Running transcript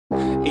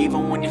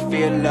Even when you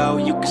feel low,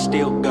 you can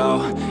still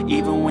go.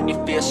 Even when you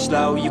feel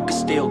slow, you can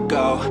still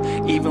go.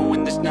 Even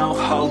when there's no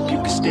hope, you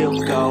can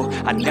still go.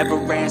 I never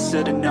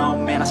answer to no,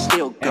 man, I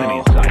still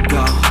go. Go,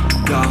 go,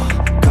 go,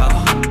 go,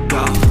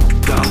 go,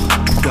 go,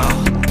 go,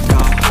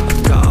 go,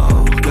 go,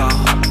 go,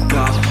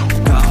 go,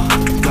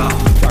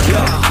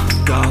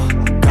 go,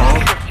 go,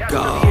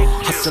 go.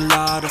 Hustle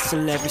hard,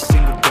 hustle every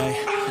single day.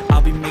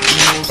 I'll be making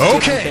moves,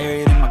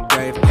 buried in my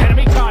grave.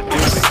 Enemy contact.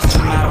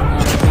 I don't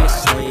wanna be a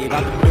slave.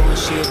 I've been doing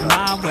shit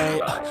my way,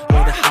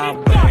 or the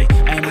highway.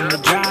 And in the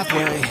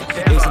driveway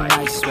is a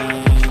nice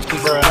range.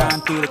 Cause I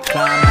grind through the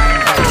climb, I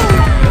ain't right.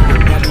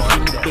 Never hear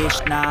me, bitch,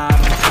 nah, I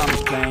don't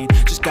complain.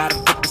 Just gotta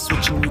flip the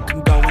switch and you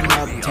can go and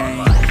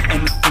obtain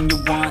anything you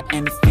want,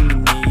 anything you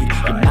need.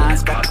 Your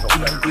mind's got the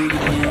key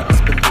ingredient,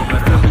 it's belief.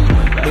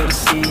 They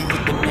deceive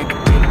with the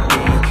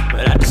negativity,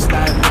 but I just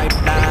slide right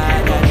by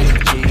that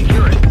energy.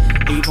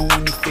 Even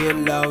when you feel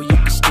low, you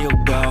can still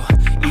go.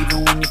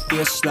 Even when you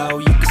feel slow,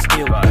 you can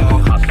still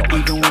go.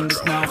 Even when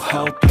there's no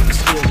hope, you can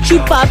still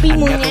go. I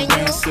never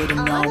answer to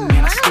no,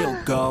 man, I still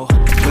go.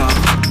 Go,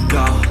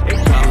 go,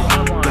 go,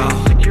 go, go,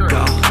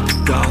 go, go,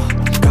 go,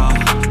 go,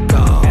 go,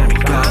 go,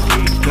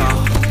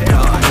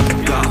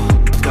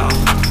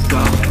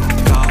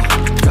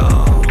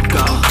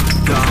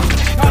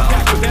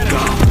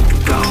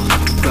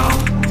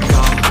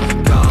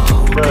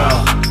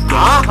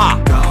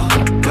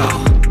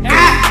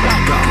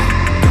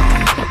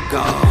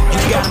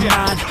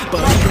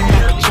 but even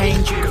that can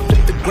change. You can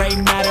flip the gray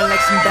matter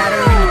like some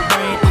batter in your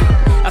brain.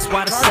 That's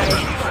why I say,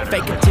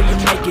 fake it till you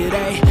make it A.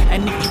 And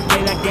if you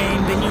play that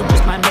game, then you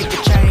just might make a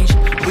change.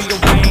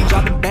 Rearrange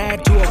all the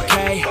bad to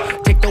okay.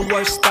 Take the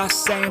worst thoughts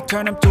saying,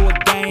 turn them to a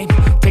game.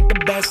 Take the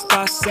best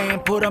thoughts saying,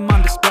 put them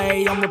on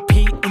display. On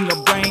repeat in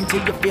your brain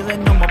till you're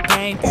feeling no more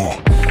pain.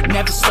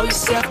 Never slow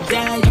yourself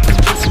down, you can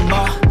get some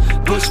more.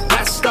 Push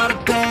past all the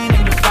pain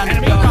and you find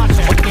it all.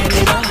 Open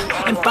it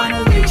up and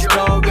finally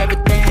explore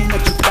everything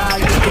that you thought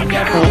you could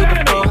never do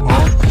before.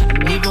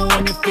 And even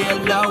when you feel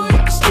low, you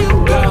can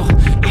still go.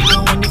 Even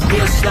when you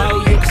feel slow,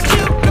 you can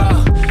still go.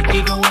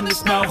 Even when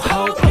there's no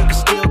hope, you can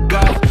still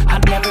go. I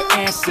never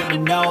answer to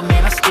no,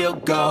 man, I still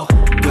go. Go,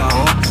 go,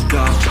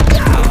 go,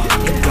 go,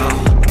 go,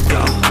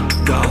 go,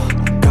 go, go,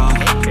 go,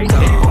 go.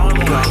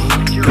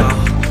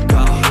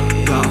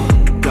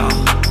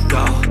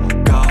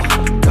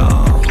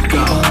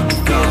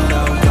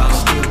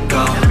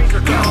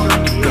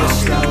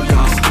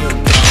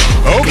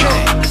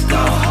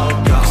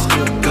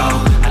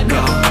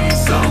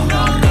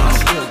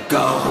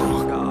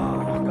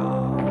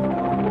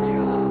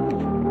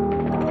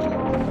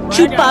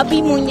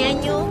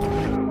 𝚂𝚾𝚄𝚁𝙲𝙴.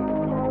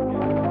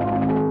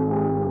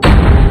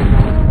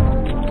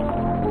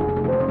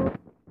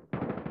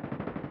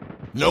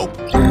 Nope.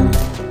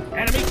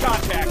 Enemy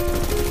contact.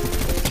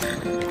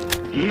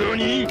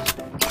 NANI?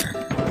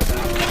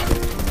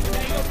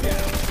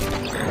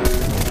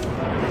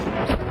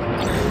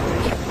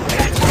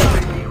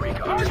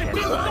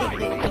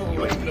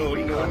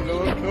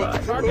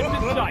 Target in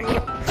sight.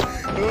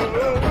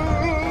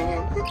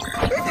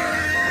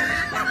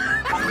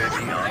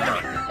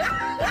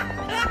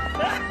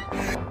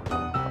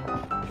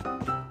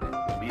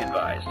 Be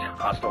advised,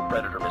 hostile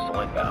predator missile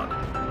inbound.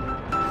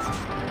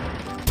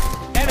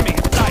 Enemy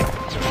in sight.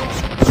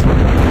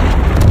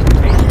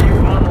 HQ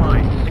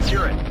online.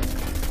 Secure it.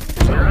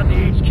 We're on the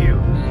HQ.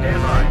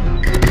 Stand by.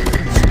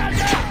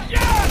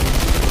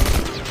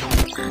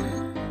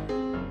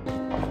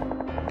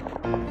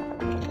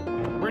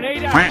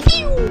 Grenade out.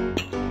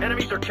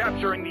 Enemies are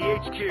capturing the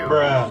HQ.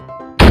 Bruh.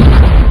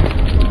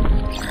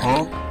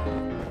 Huh?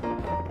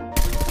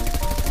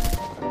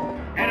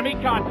 Enemy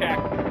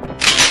contact.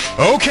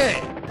 Okay.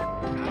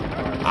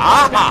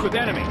 Contact with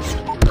enemy.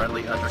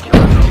 Friendly hunter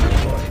killer drone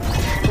deployed.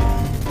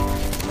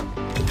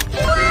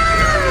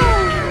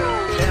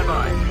 Stand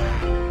by.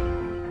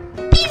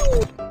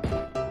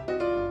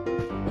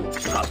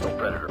 Hostile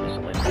predator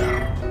missile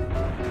inbound.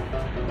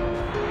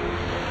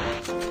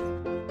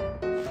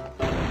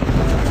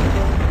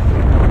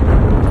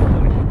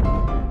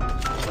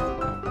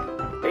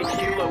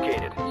 HQ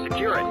located.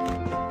 Secure it.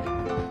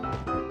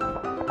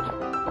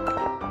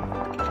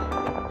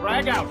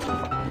 Frag out.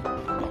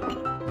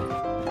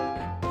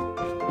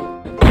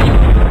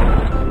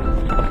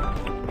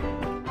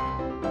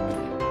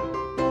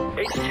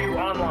 HQ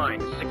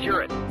online. Secure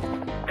it.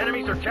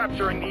 Enemies are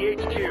capturing the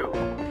HQ.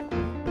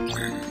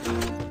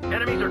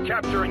 Enemies are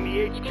capturing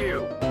the HQ.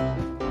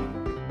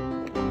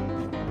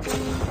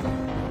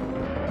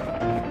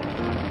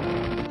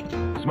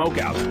 Smoke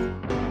out.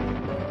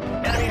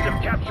 Enemies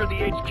have captured the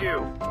HQ.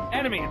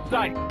 Enemy in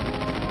sight.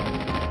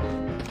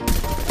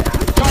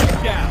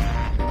 Target down.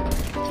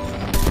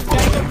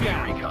 Tango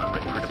down. Recon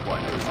ready for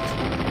deployment.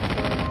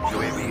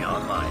 UAV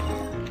online.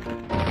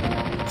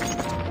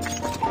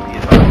 Be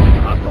advised,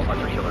 hostile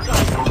hunter killer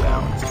drone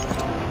inbound.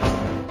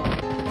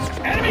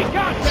 Enemy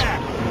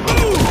contact.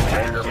 Move.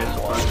 Predator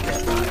missile on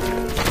standby.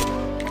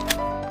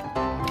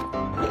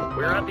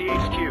 We're at the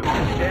HQ.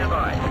 Stand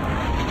by.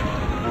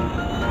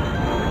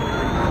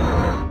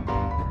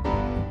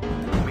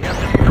 We have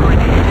destroyed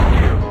the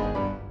HQ.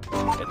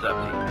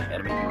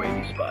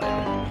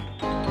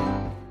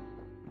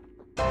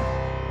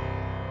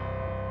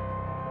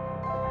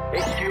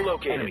 HQ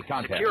located. Enemy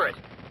contact. Secure it.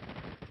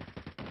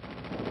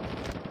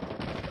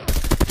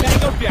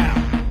 Tango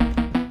down.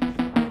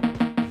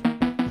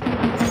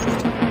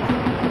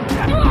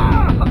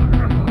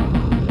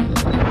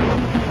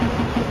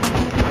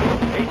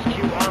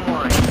 HQ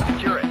online.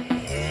 Secure it.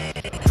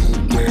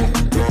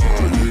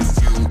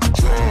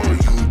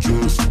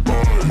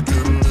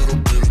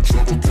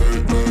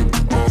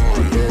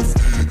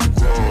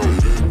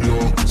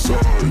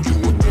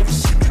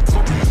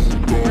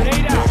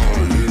 Grenade out.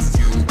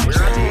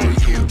 We're at the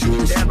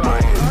HQ. Stand by.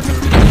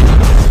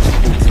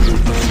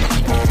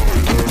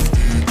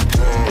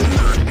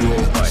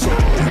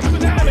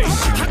 With enemy.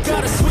 I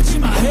got a switch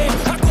in my head.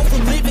 I go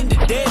from living to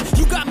dead.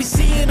 You got me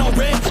seeing all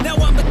red. Now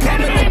I'm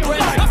becoming a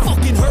threat. I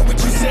fucking heard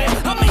what you said.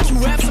 I'll make you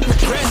have some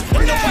regrets.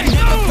 And no, I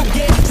never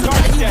forget. So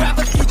now you have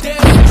a few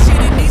days.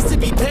 Shit, it needs to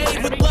be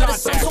paid. With blood or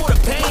some sort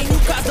of pain. You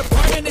caused a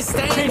permanent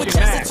stain. Which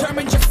has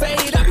determined your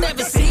fate. I've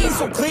never seen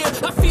so clear.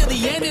 I feel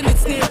the end and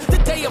it's near. The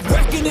day of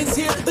reckoning's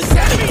here. The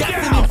sound of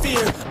deafening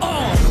fear.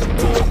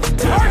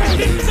 Target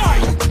in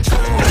sight.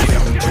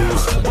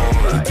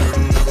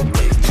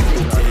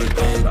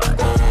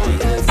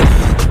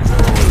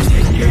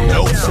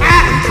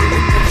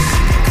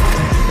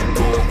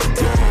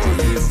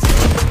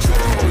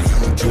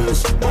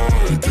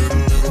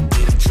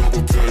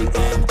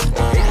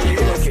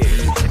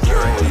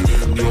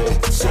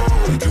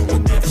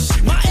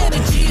 My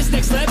energy is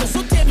next level,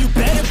 so damn you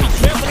better be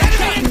careful. I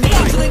got an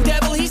angel and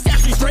devil, he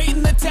snaps me straight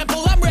in the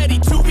temple. I'm ready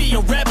to be a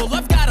rebel.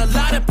 I've got a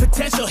lot of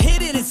potential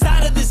hidden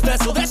inside of this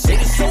vessel. That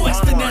shit is so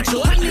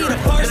exponential. I need a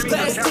first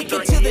class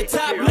ticket to the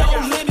top,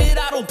 no limit.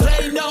 I don't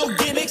play no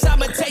gimmicks.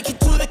 I'ma take you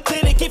to the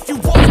clinic. If you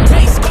want a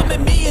taste, come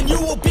at me and you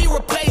will be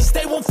replaced.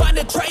 They won't find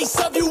a trace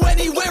of you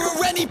anywhere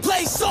or any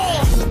place.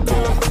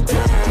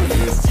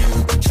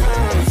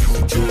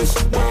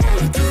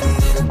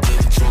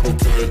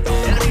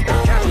 Enemies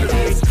have captured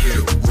the HQ.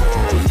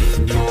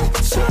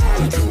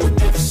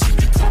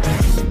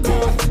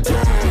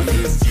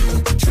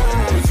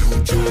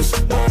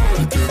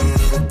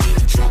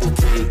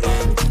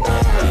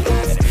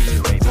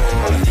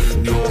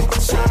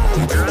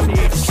 We're at the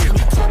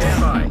HQ.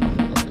 Stand by.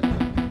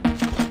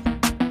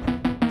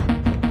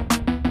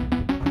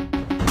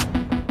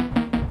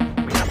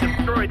 We have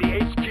destroyed the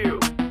HQ.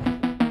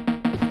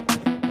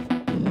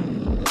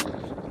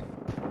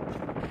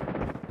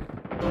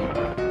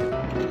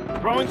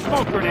 Throwing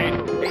smoke grenade.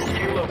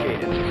 HQ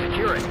located.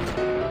 Secure it.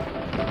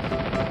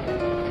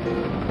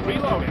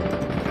 Reloading.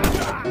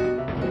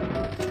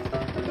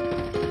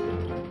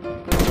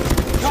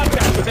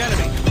 Contact with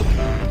enemy.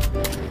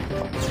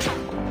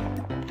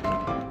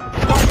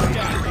 Target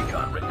down.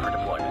 Recon ready for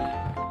deployment.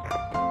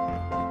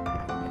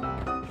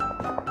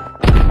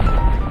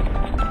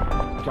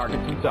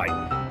 Targets in sight.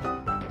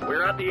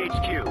 We're at the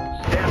HQ.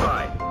 Stand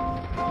by.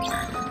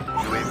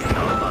 UAV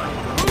online.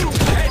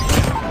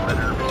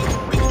 Predator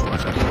missile waiting for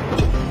us.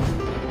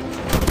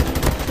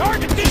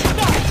 Targets in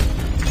sight.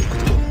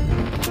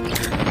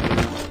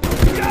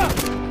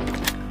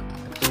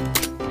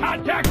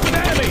 Contact with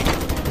enemy.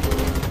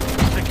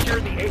 Secure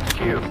the HQ.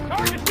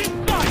 Targets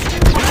in sight.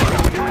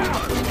 Tango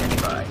down.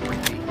 Stand by.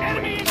 Repeat.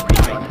 Enemy in Recon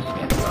sight.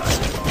 stand by.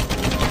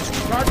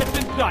 Targets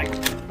in sight.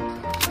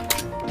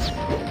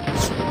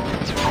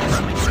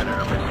 Friendly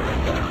Predator missile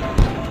inbound.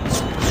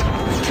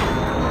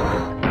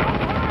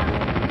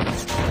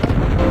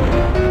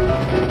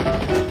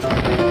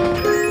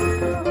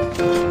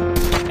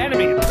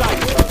 Enemy in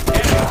sight.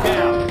 Enemy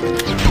down.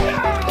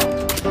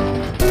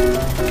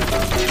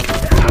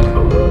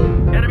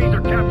 Enemies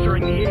are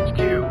capturing the HQ.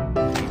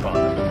 Keep on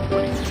them.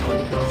 Winning this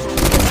one.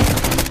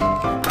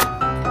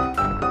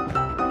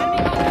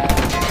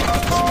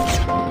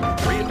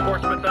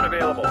 Reinforcements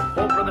unavailable.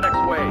 Hold for the next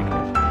wave.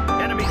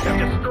 Enemies have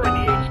destroyed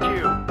the HQ.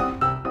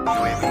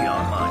 UAV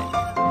online.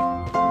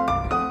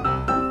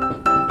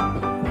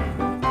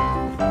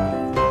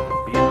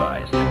 Be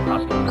advised.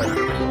 Hostile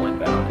Predator missile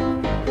inbound.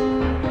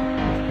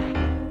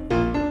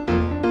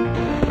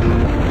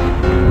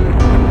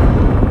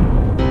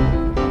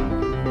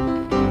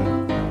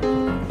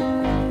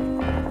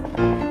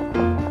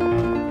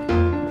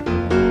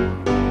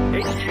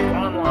 HQ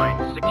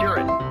online. Secure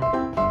it.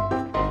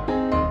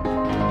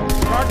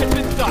 Targets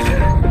in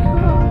sight.